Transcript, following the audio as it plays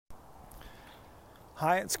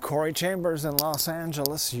Hi, it's Corey Chambers in Los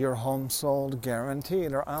Angeles. Your home sold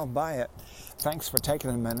guaranteed, or I'll buy it. Thanks for taking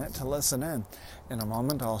a minute to listen in. In a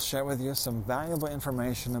moment, I'll share with you some valuable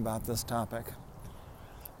information about this topic.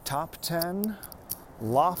 Top 10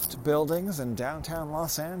 loft buildings in downtown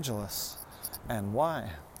Los Angeles, and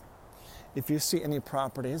why. If you see any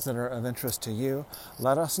properties that are of interest to you,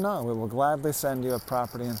 let us know. We will gladly send you a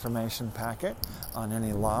property information packet on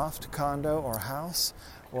any loft, condo, or house,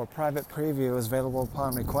 or private preview is available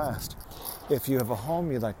upon request. If you have a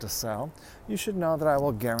home you'd like to sell, you should know that I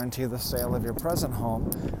will guarantee the sale of your present home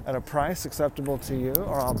at a price acceptable to you,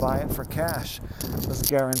 or I'll buy it for cash. This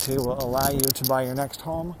guarantee will allow you to buy your next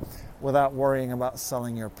home without worrying about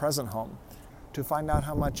selling your present home. To find out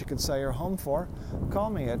how much you could sell your home for, call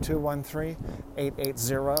me at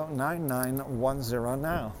 213-880-9910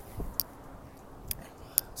 now.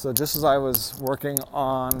 So just as I was working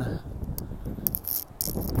on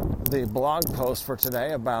the blog post for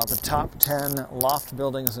today about the top 10 loft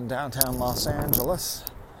buildings in downtown Los Angeles,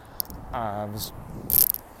 I was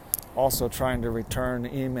also trying to return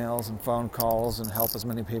emails and phone calls and help as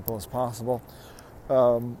many people as possible.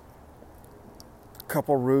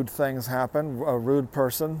 Couple rude things happen. A rude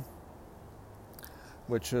person,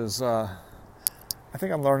 which is, I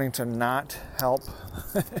think I'm learning to not help.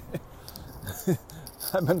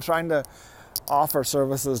 I've been trying to offer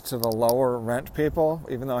services to the lower rent people,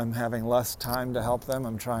 even though I'm having less time to help them.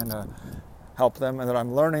 I'm trying to help them, and that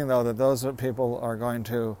I'm learning, though, that those people are going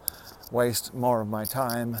to waste more of my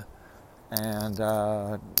time, and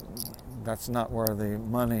that's not where the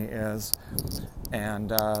money is.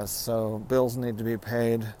 And so bills need to be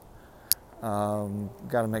paid,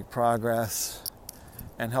 got to make progress,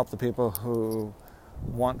 and help the people who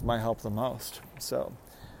want my help the most. So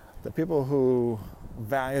the people who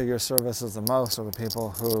value your services the most are the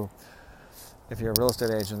people who, if you're a real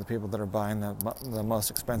estate agent, the people that are buying the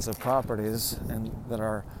most expensive properties and that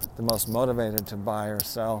are the most motivated to buy or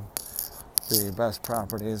sell the best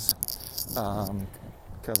properties.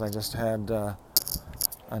 Because I just had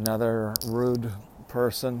another rude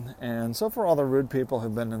person, and so for all the rude people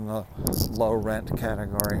who've been in the low rent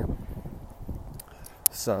category.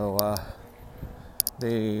 So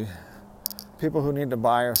the people who need to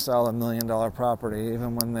buy or sell $1 million property,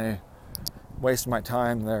 even when they waste my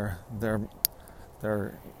time, they're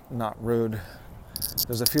not rude.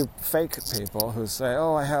 There's a few fake people who say,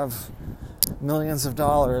 "Oh, I have millions of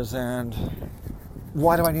dollars, and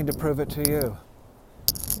why do I need to prove it to you?"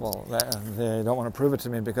 Well, they don't want to prove it to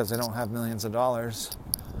me because they don't have millions of dollars.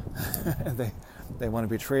 They want to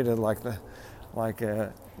be treated like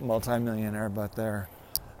a multimillionaire, but they're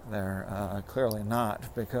clearly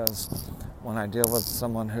not, because when I deal with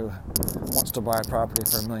someone who wants to buy a property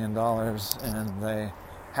for $1 million and they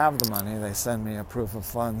have the money, they send me a proof of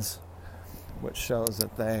funds, which shows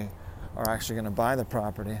that they are actually going to buy the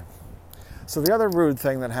property. So the other rude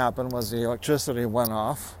thing that happened was the electricity went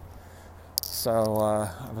off. So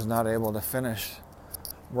I was not able to finish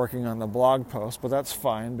working on the blog post, but that's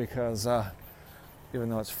fine, because even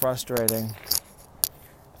though it's frustrating,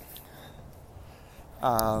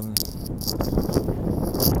 it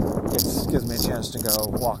gives me a chance to go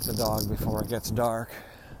walk the dog before it gets dark.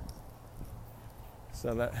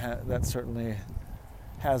 So that certainly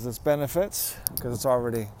has its benefits, because it's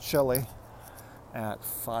already chilly at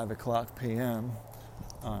 5 o'clock p.m.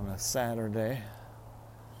 on a Saturday.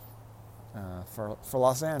 For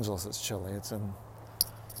Los Angeles, it's chilly. It's in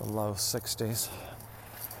the low 60s.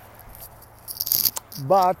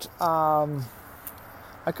 But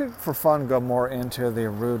I could, for fun, go more into the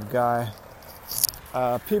rude guy.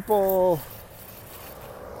 People,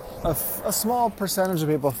 a small percentage of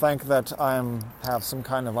people think that I have some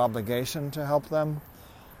kind of obligation to help them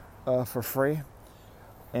for free.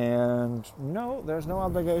 And no, there's no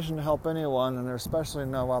obligation to help anyone, and there's especially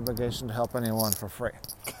no obligation to help anyone for free.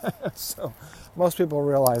 So most people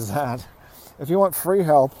realize that. If you want free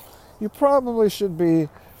help, you probably should be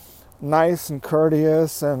nice and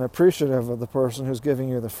courteous and appreciative of the person who's giving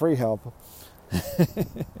you the free help.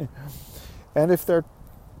 And if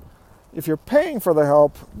you're paying for the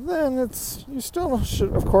help, then you still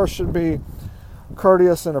should be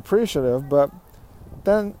courteous and appreciative, but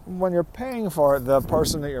then when you're paying for it, the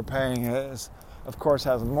person that you're paying has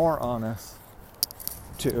more onus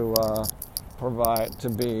to provide, to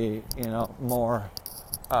be, more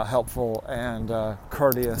helpful and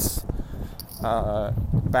courteous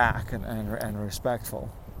back and respectful.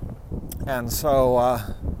 And so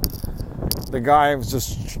the guy was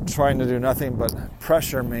just trying to do nothing but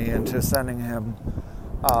pressure me into sending him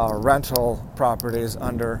rental properties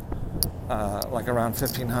under like around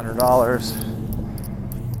 $1,500.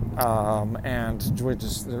 And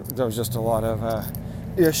there was just a lot of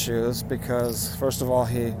issues because, first of all,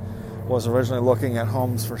 he was originally looking at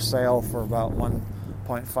homes for sale for about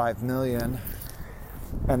 $1.5 million,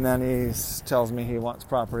 and then he tells me he wants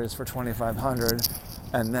properties for $2,500,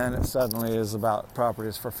 and then it suddenly is about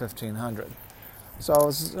properties for $1,500.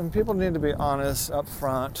 So people need to be honest,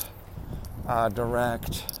 upfront,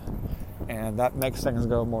 direct, and that makes things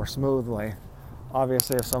go more smoothly.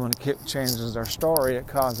 Obviously, if someone changes their story, it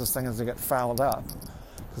causes things to get fouled up.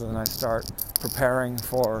 Because then I start preparing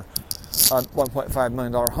for a $1.5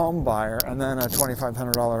 million home buyer, and then a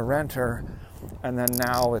 $2,500 renter, and then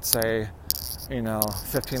now it's a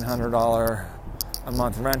 $1,500 a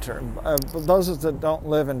month renter. Those that don't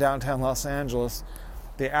live in downtown Los Angeles,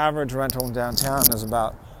 the average rental in downtown is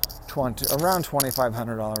about around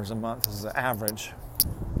 $2,500 a month is the average.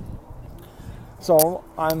 So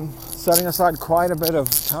I'm setting aside quite a bit of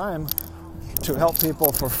time to help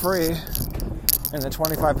people for free in the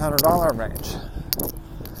 $2,500 range.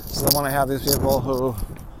 So then when I have these people who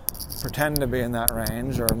pretend to be in that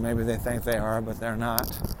range, or maybe they think they are, but they're not,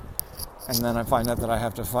 and then I find out that I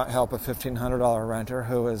have to help a $1,500 renter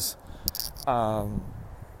who is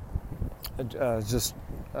just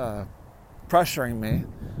pressuring me.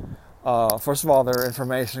 First of all, their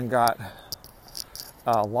information got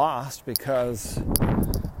lost because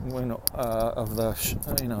of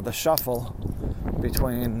the shuffle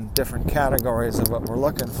between different categories of what we're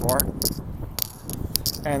looking for.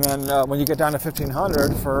 And then when you get down to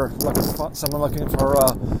 $1,500 for someone looking for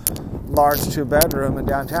a large 2-bedroom in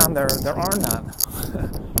downtown, there are none.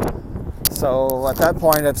 So at that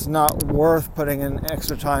point, it's not worth putting in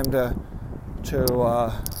extra time to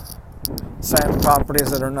sand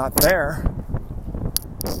properties that are not there.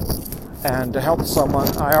 And to help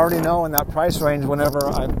someone, I already know in that price range, whenever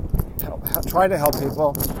I try to help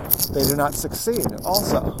people, they do not succeed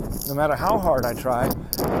also. No matter how hard I try,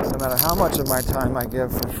 no matter how much of my time I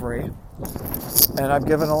give for free, and I've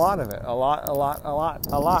given a lot of it, a lot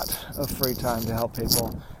of free time to help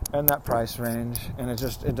people in that price range, and it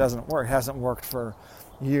doesn't work. It hasn't worked for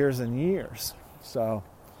years and years. So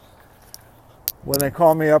when they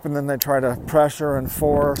call me up and then they try to pressure and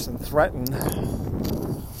force and threaten,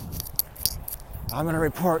 I'm going to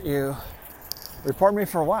report you. Report me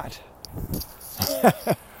for what?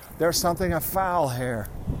 There's something afoul here.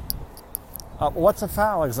 What's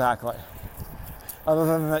afoul exactly? Other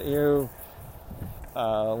than that you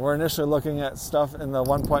were initially looking at stuff in the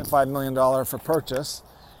 $1.5 million for purchase,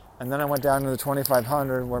 and then I went down to the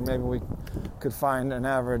 $2,500 where maybe we could find an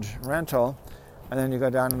average rental, and then you go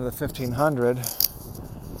down into the $1,500,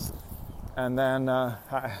 and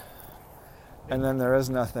then there is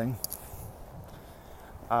nothing.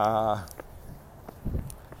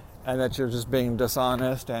 And that you're just being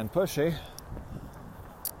dishonest and pushy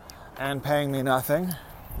and paying me nothing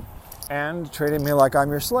and treating me like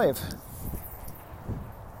I'm your slave.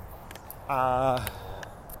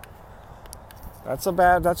 That's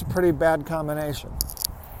a pretty bad combination.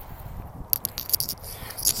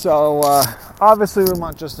 So obviously we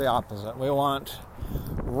want just the opposite. We want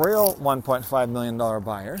real $1.5 million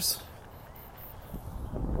buyers.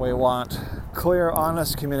 We want clear,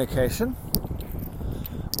 honest communication.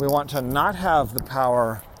 We want to not have the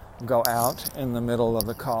power go out in the middle of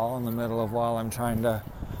the call, in the middle of while I'm trying to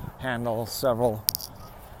handle several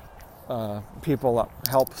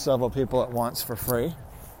help several people at once for free.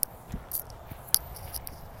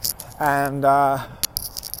 And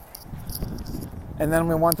then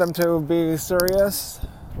we want them to be serious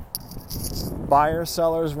buyers,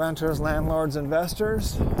 sellers, renters, landlords,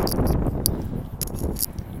 investors.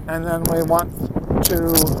 And then we want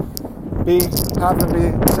to have them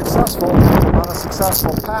be successful on a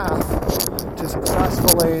successful path to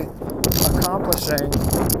successfully accomplishing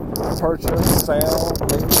purchase, sale,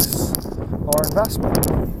 lease, or investment.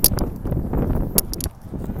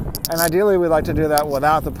 And ideally, we'd like to do that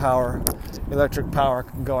without the electric power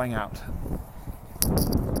going out.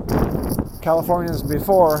 Californians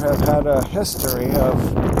before have had a history of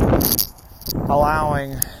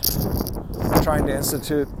trying to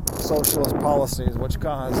institute socialist policies, which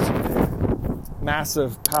caused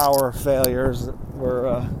massive power failures that were,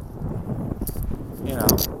 a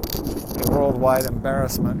worldwide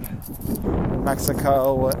embarrassment.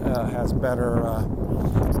 Mexico has better,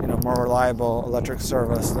 more reliable electric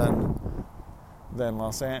service than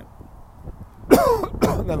Los Angeles.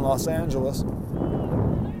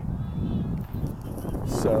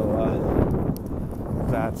 So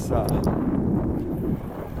that's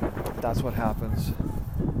what happens.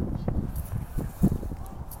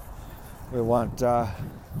 We want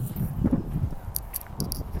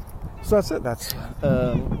So that's it.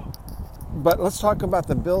 But let's talk about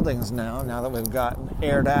the buildings now that we've gotten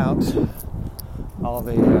aired out all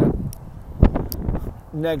the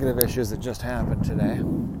negative issues that just happened today.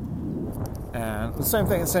 And the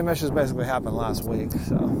same issues basically happened last week,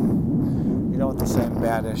 so you don't want the same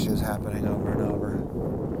bad issues happening over and over.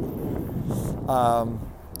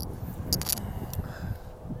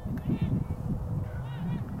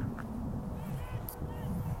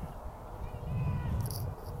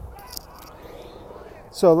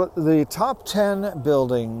 So the top 10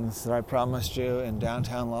 buildings that I promised you in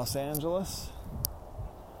downtown Los Angeles,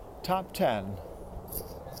 top 10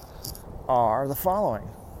 are the following.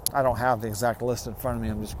 I don't have the exact list in front of me.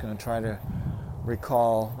 I'm just going to try to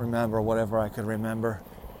remember whatever I could remember.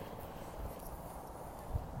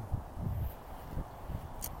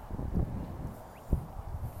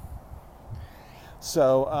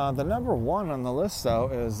 So the number one on the list, though,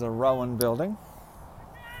 is the Rowan Building.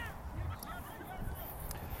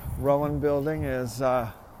 Rowan Building is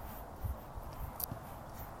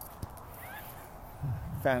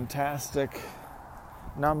fantastic.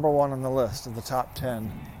 Number one on the list of the top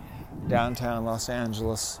 10 downtown Los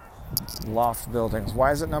Angeles loft buildings.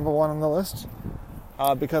 Why is it number one on the list?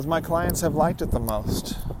 Because my clients have liked it the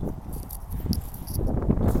most.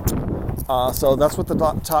 So that's what the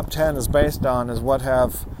top 10 is based on, is what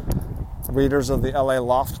have readers of the LA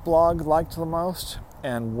Loft blog liked the most,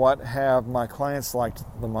 and what have my clients liked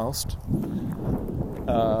the most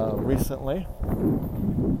recently.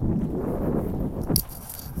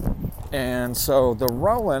 And so the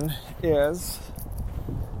Rowan is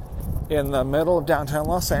in the middle of downtown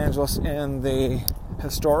Los Angeles in the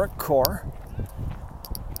historic core,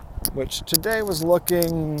 which today was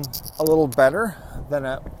looking a little better than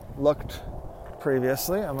it looked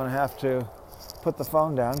previously. I'm going to have to put the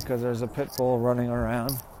phone down because there's a pit bull running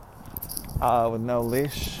around with no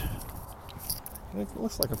leash. It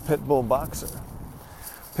looks like a pit boxer,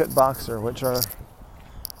 which are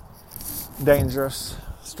dangerous,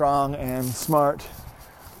 strong, and smart,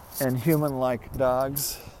 and human-like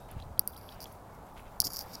dogs.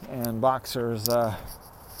 And boxers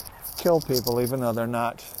kill people, even though they're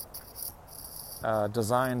not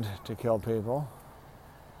designed to kill people.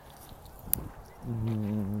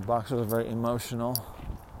 Boxers are very emotional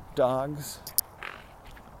dogs.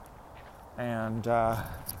 And the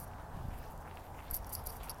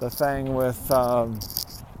thing with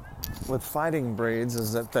fighting breeds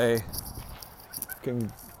is that they can,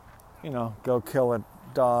 go kill a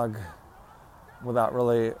dog without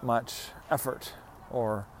really much effort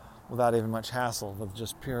or without even much hassle, with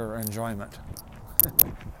just pure enjoyment.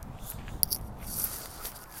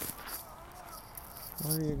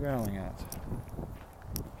 What are you growling at?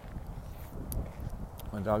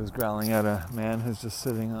 My dog's growling at a man who's just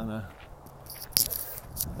sitting on a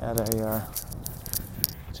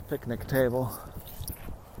picnic table.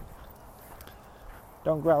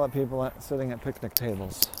 Don't growl at people sitting at picnic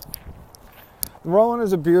tables. The Rowan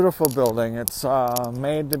is a beautiful building. It's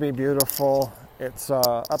made to be beautiful. It's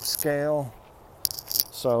upscale.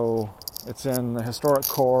 So it's in the historic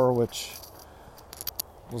core, which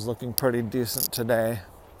was looking pretty decent today.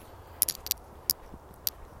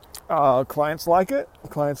 Clients like it.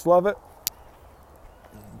 Clients love it.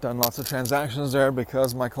 Done lots of transactions there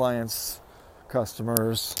because my clients,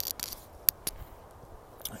 customers,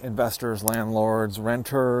 investors, landlords,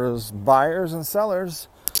 renters, buyers, and sellers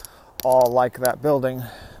all like that building.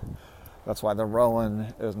 That's why the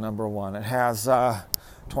Rowan is number one. It has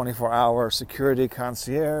 24-hour security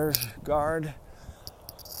concierge guard.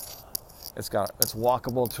 It's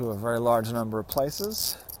walkable to a very large number of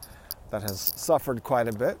places. That has suffered quite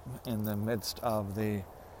a bit in the midst of the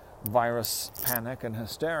virus panic and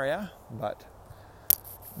hysteria, but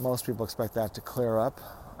most people expect that to clear up.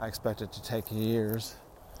 I expect it to take years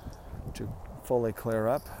to fully clear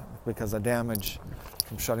up because the damage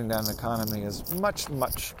from shutting down the economy is much,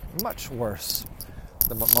 much, much worse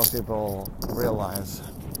than what most people realize.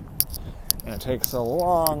 And it takes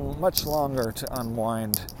much longer to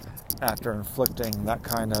unwind after inflicting that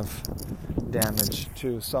kind of damage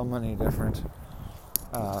to so many different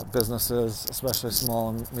businesses, especially small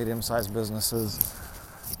and medium-sized businesses,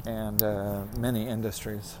 and many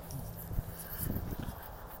industries,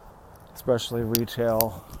 especially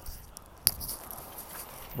retail,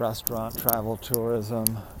 restaurant, travel,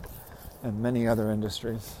 tourism, and many other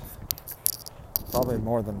industries. Probably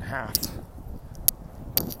more than half.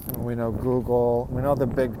 And we know Google, we know the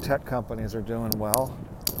big tech companies are doing well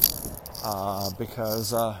because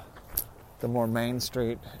the more Main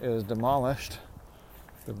Street is demolished,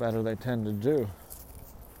 the better they tend to do.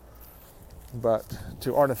 But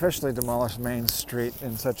to artificially demolish Main Street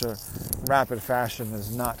in such a rapid fashion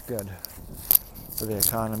is not good for the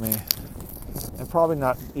economy, and probably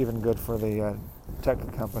not even good for the tech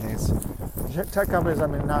companies. Tech companies,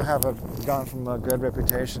 now have gone from a good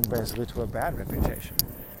reputation basically to a bad reputation.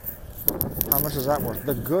 How much is that worth?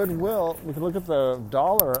 The goodwill, we can look at the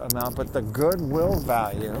dollar amount, but the goodwill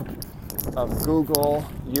value of Google,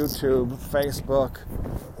 YouTube, Facebook,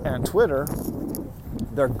 and Twitter,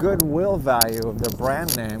 their goodwill value of their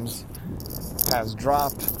brand names has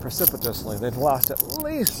dropped precipitously. They've lost at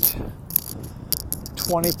least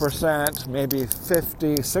 20%, maybe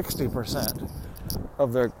 50, 60%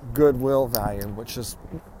 of their goodwill value, which is,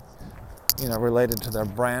 related to their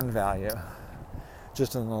brand value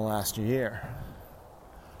just in the last year.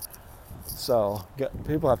 So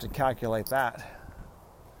people have to calculate that,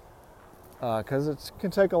 because it can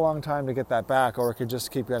take a long time to get that back, or it could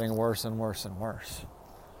just keep getting worse and worse and worse.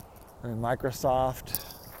 Microsoft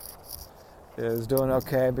is doing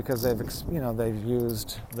okay because they've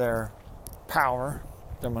used their power,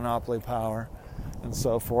 their monopoly power, and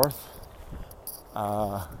so forth,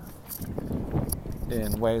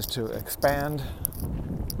 in ways to expand.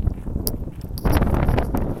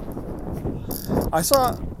 I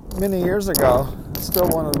saw many years ago, still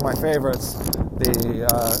one of my favorites,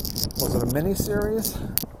 was it a mini-series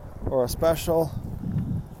or a special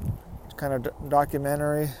kind of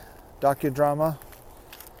docudrama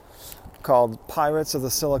called Pirates of the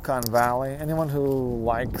Silicon Valley. Anyone who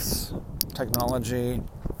likes technology,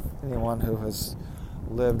 anyone who has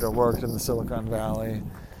lived or worked in the Silicon Valley,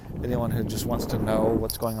 anyone who just wants to know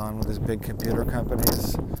what's going on with these big computer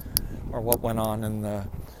companies or what went on in the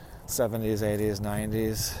 70s, 80s,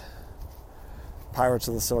 90s. Pirates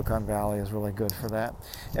of the Silicon Valley is really good for that.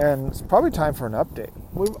 And it's probably time for an update.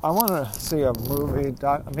 I want to see a movie,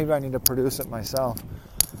 maybe I need to produce it myself,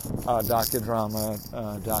 docudrama,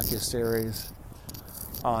 docuseries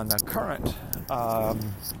on the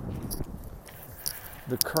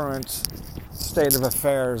current state of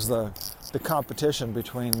affairs, the competition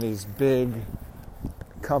between these big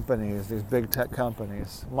companies, these big tech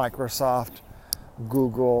companies, Microsoft,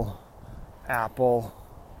 Google, Apple,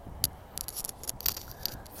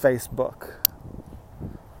 Facebook.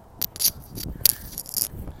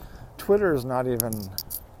 Twitter's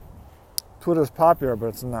popular, but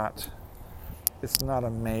it's not a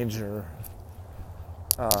major,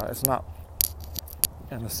 it's not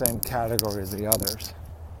in the same category as the others.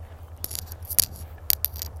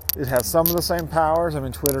 It has some of the same powers.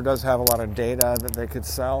 Twitter does have a lot of data that they could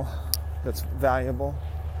sell that's valuable,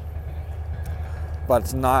 but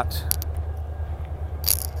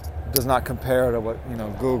does not compare to what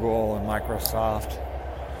Google and Microsoft,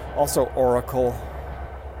 also Oracle.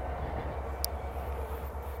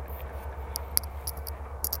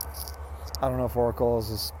 I don't know if Oracle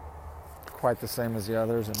is quite the same as the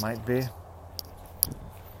others. It might be.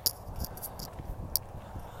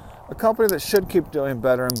 A company that should keep doing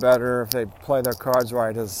better and better if they play their cards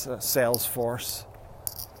right is Salesforce.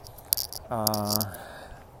 But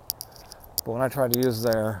when I tried to use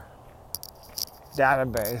their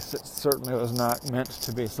database, it certainly was not meant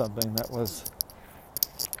to be something that was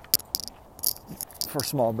for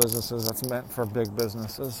small businesses. That's meant for big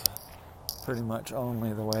businesses pretty much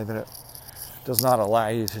only, the way that it does not allow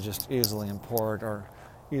you to just easily import or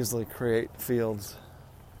easily create fields.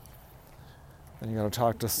 And you got to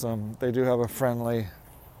talk to they do have a friendly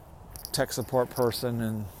tech support person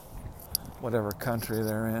in whatever country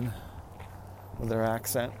they're in with their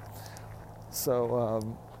accent. So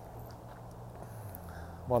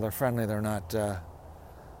while they're friendly, they're not that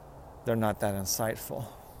insightful.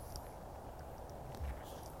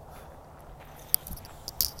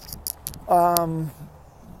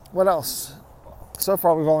 What else? So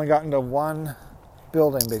far, we've only gotten to one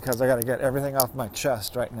building because I got to get everything off my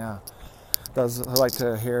chest right now. Those who like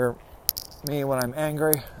to hear me when I'm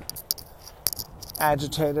angry,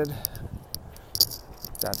 agitated,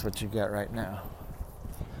 that's what you get right now.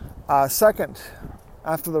 Second,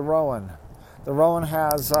 after the Rowan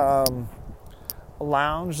has a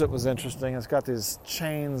lounge that was interesting. It's got these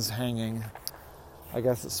chains hanging. I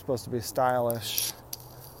guess it's supposed to be stylish.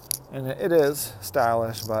 And it is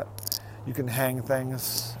stylish, but you can hang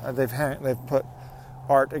things. They've put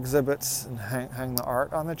art exhibits and hang the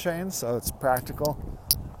art on the chains, so it's practical.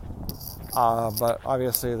 But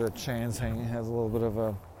obviously the chains hanging has a little bit of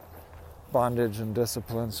a bondage and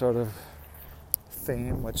discipline sort of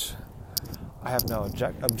theme, which I have no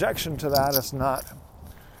objection to that.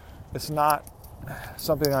 It's not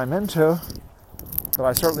something I'm into, but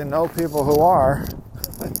I certainly know people who are.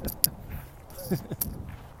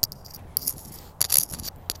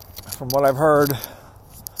 from what I've heard,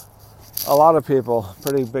 a lot of people,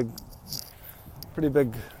 pretty big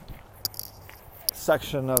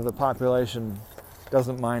section of the population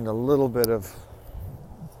doesn't mind a little bit of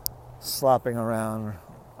slapping around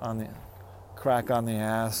on the crack on the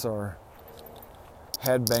ass or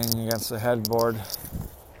head banging against the headboard,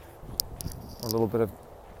 or a little bit of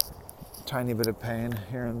tiny bit of pain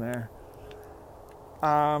here and there.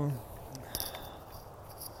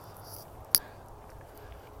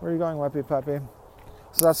 Where are you going, Weppy Puppy?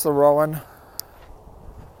 So that's the Rowan.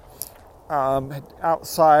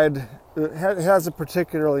 Outside, it has a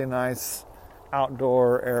particularly nice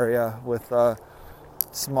outdoor area with a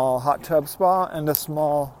small hot tub spa and a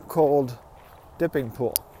small cold dipping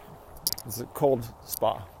pool. It's a cold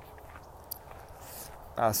spa.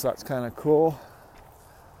 So that's kind of cool.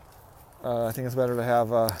 I think it's better to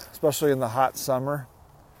have, especially in the hot summer,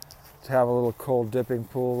 to have a little cold dipping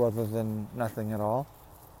pool rather than nothing at all.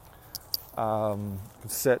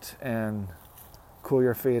 Sit and cool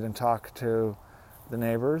your feet and talk to the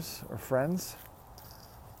neighbors or friends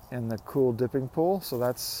in the cool dipping pool. So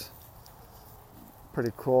that's pretty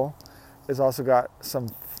cool. It's also got some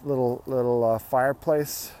little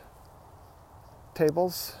fireplace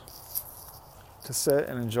tables to sit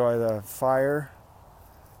and enjoy the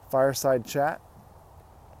fireside chat.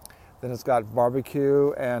 Then it's got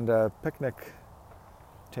barbecue and picnic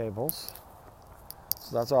tables.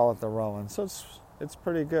 So that's all at the Rowan. So it's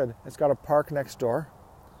pretty good. It's got a park next door.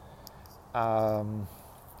 The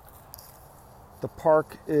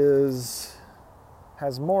park has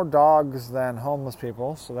more dogs than homeless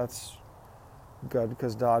people, so that's good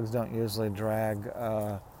because dogs don't usually drag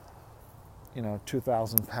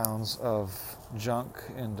 2,000 pounds of junk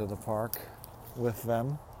into the park with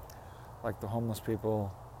them, like the homeless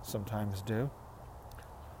people sometimes do.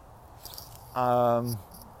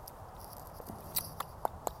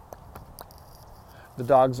 The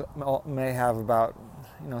dogs may have about,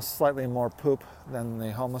 slightly more poop than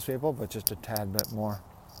the homeless people, but just a tad bit more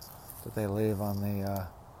that they leave on the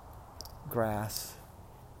grass.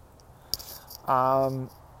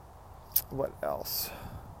 What else?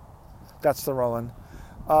 That's the Rowan.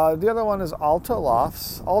 The other one is Alta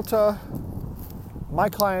Lofts. Alta, my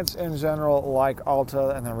clients in general like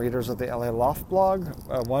Alta and the readers of the LA Loft blog.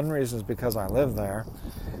 One reason is because I live there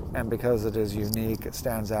and because it is unique. It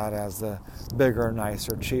stands out as the bigger,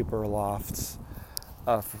 nicer, cheaper lofts.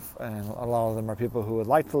 And a lot of them are people who would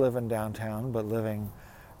like to live in downtown, but living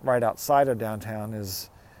right outside of downtown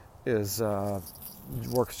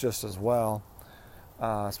works just as well,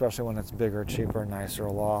 especially when it's bigger, cheaper, nicer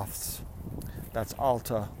lofts. That's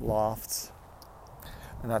Alta Lofts,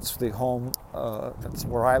 and that's the home. That's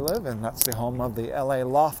where I live, and that's the home of the LA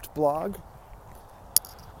Loft blog.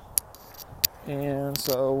 And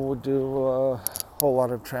so we'll do a whole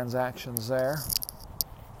lot of transactions there.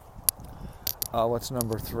 What's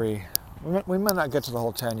number 3? We might not get to the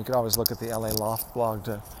whole 10. You could always look at the LA Loft blog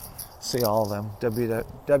to see all of them.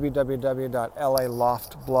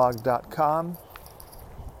 www.laloftblog.com.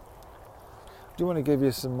 I do want to give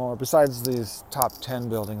you some more. Besides these top 10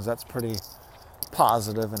 buildings, that's pretty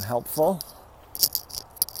positive and helpful.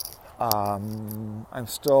 I'm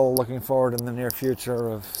still looking forward in the near future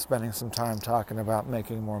of spending some time talking about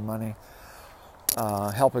making more money,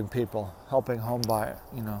 helping people, helping home buyer,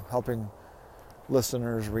 helping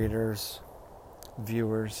listeners, readers,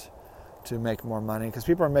 viewers to make more money, because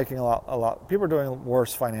people are making a lot. People are doing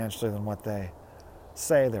worse financially than what they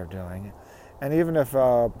say they're doing, and even if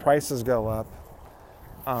prices go up,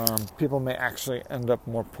 people may actually end up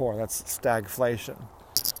more poor. That's stagflation,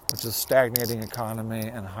 which is stagnating economy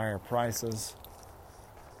and higher prices.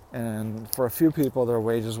 And for a few people, their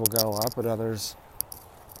wages will go up, but others,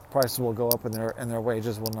 prices will go up and their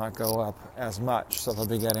wages will not go up as much. So they'll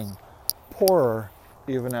be getting poorer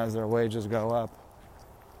even as their wages go up.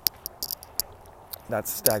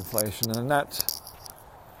 That's stagflation. And that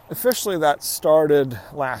started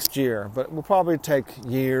last year, but it will probably take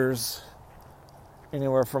years,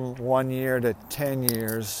 anywhere from 1 year to 10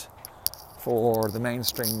 years, for the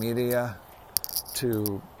mainstream media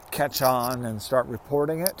to catch on and start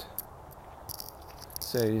reporting it.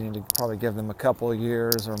 So you need to probably give them a couple of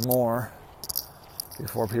years or more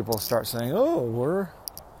before people start saying, oh, we're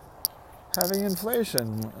having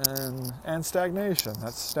inflation and stagnation.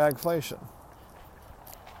 That's stagflation.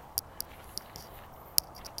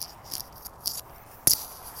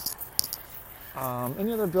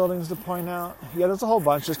 Any other buildings to point out? Yeah, there's a whole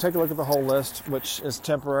bunch. Just take a look at the whole list, which is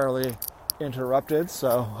temporarily interrupted.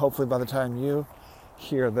 So hopefully by the time you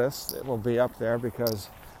hear this, it will be up there, because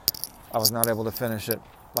I was not able to finish it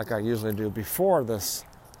like I usually do before this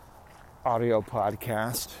audio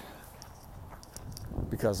podcast.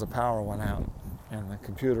 because the power went out and the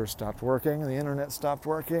computer stopped working and the internet stopped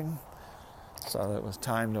working. So it was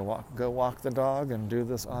time to go walk the dog and do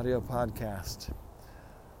this audio podcast.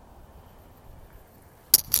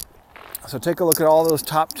 So take a look at all those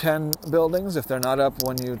top 10 buildings. If they're not up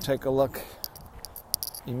when you take a look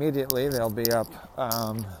immediately, they'll be up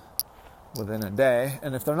within a day.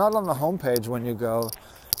 And if they're not on the homepage when you go,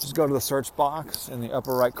 just go to the search box in the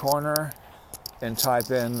upper right corner and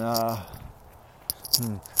type in, I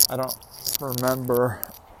don't remember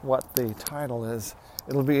what the title is.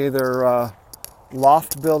 It'll be either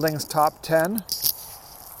Loft Buildings Top 10.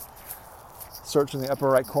 Search in the upper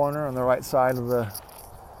right corner on the right side of the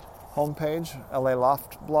homepage, LA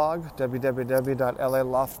Loft Blog,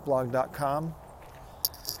 www.laloftblog.com,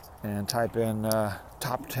 and type in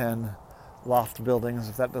top 10 loft buildings.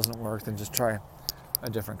 If that doesn't work, then just try a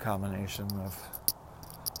different combination of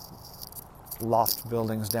loft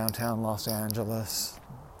buildings downtown Los Angeles.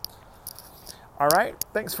 All right,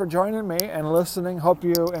 thanks for joining me and listening. Hope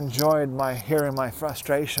you enjoyed hearing my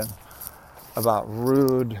frustration about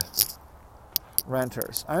rude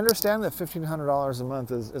renters. I understand that $1,500 a month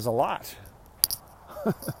is a lot.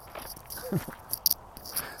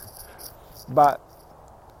 But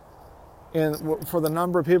for the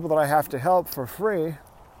number of people that I have to help for free,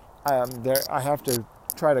 I have to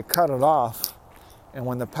try to cut it off. And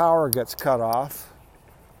when the power gets cut off,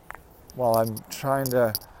 while I'm trying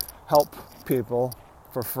to help people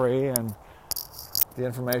for free and the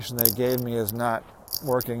information they gave me is not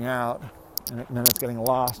working out, and then it's getting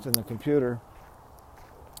lost in the computer,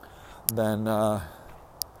 then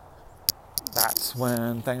that's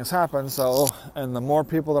when things happen. So, and the more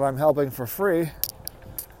people that I'm helping for free,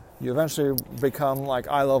 you eventually become like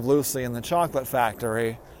I Love Lucy in the Chocolate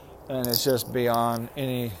Factory, and it's just beyond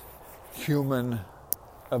any human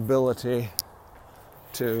ability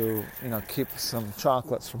to, keep some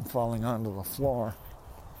chocolates from falling onto the floor.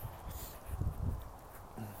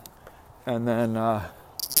 And then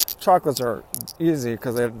chocolates are easy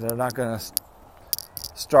because they're not going to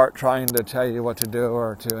start trying to tell you what to do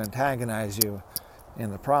or to antagonize you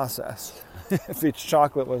in the process. If each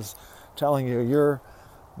chocolate was telling you, you're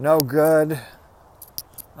no good,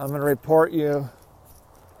 I'm going to report you,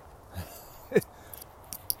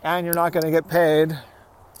 and you're not going to get paid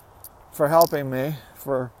for helping me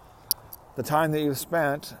for the time that you've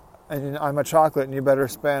spent, and I'm a chocolate and you better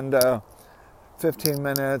spend 15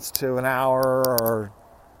 minutes to an hour or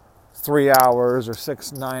 3 hours or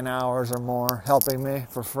 9 hours or more helping me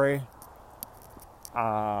for free,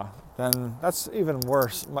 then that's even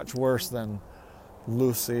worse, much worse than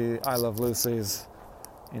Lucy, I Love Lucy's,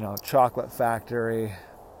 Chocolate Factory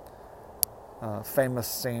famous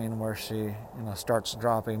scene where she, starts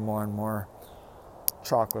dropping more and more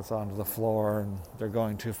chocolates onto the floor and they're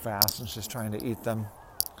going too fast and she's trying to eat them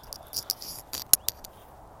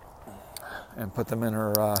and put them in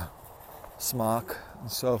her smock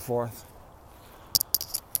and so forth.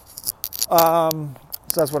 So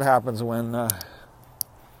that's what happens when I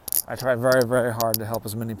try very, very hard to help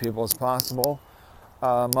as many people as possible,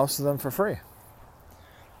 most of them for free.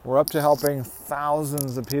 We're up to helping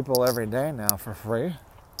thousands of people every day now for free,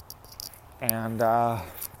 and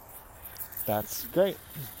that's great.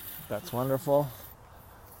 That's wonderful.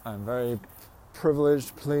 I'm very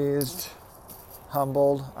privileged, pleased,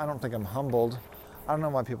 humbled. I don't think I'm humbled. I don't know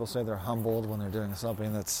why people say they're humbled when they're doing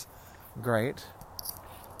something that's great.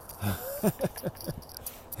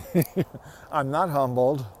 I'm not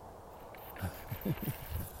humbled.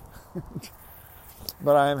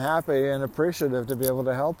 But I am happy and appreciative to be able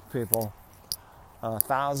to help people,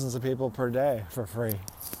 thousands of people per day for free.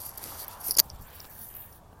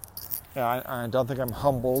 Yeah, I don't think I'm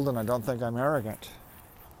humbled and I don't think I'm arrogant.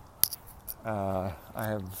 I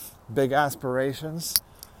have big aspirations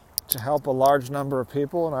to help a large number of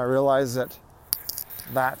people, and I realize that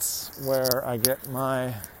that's where I get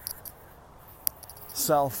my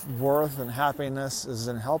self-worth and happiness is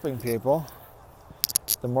in helping people.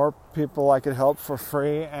 The more people I could help for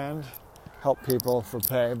free and help people for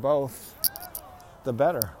pay, both, the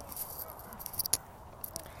better.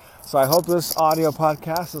 So I hope this audio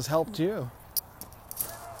podcast has helped you.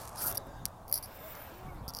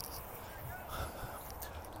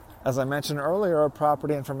 As I mentioned earlier, a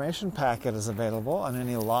property information packet is available on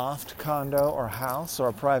any loft, condo, or house, or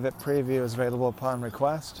a private preview is available upon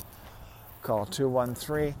request. Call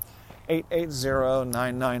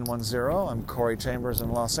 213-880-9910. I'm Corey Chambers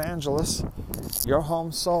in Los Angeles. Your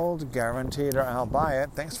home sold, guaranteed, or I'll buy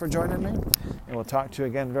it. Thanks for joining me, and we'll talk to you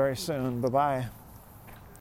again very soon. Bye-bye.